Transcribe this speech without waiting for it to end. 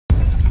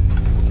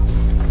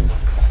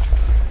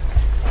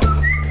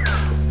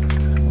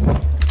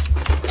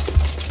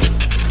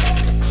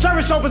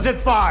Service opens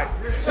at 5.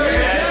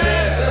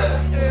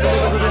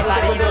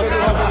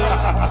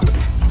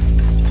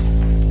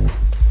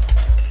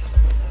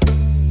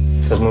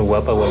 Estás muy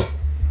guapa, güey.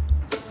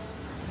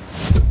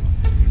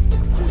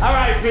 All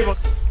right, people.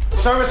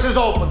 Service is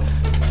open.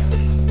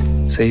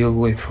 Say you'll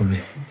wait for me.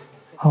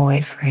 I'll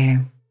wait for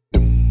you.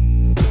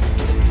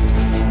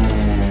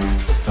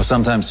 Well,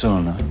 sometime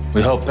soon, huh?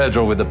 We help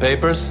Pedro with the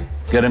papers,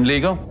 get him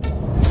legal.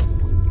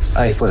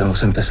 Ahí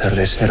podemos empezar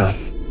de cero.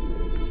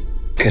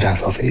 Get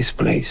out of this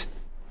place.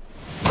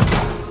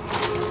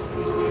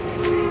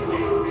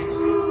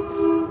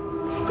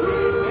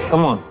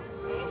 Come on.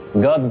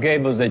 God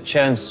gave us the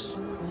chance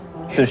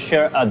to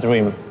share a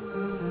dream.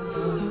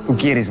 Tú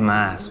quieres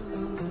más.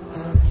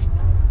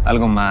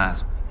 Algo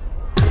más.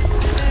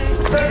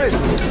 Service!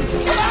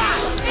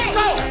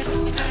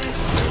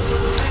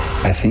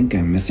 I think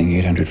I'm missing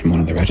 800 from one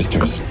of the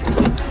registers.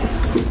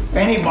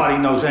 Anybody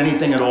knows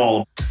anything at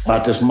all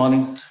about this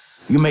money,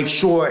 you make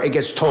sure it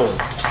gets told. You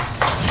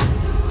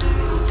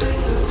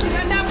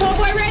got that pool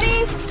boy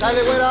ready?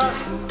 Dale, güera.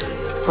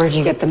 Where'd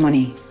you get the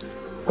money?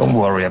 Don't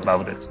worry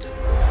about it.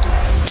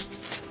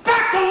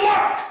 Back to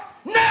work!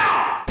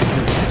 Now!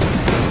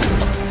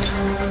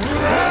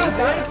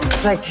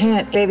 I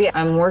can't, baby.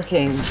 I'm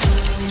working.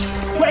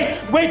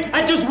 Wait,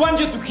 I just want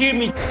you to hear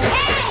me.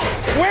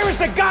 Where is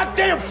the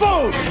goddamn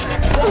food?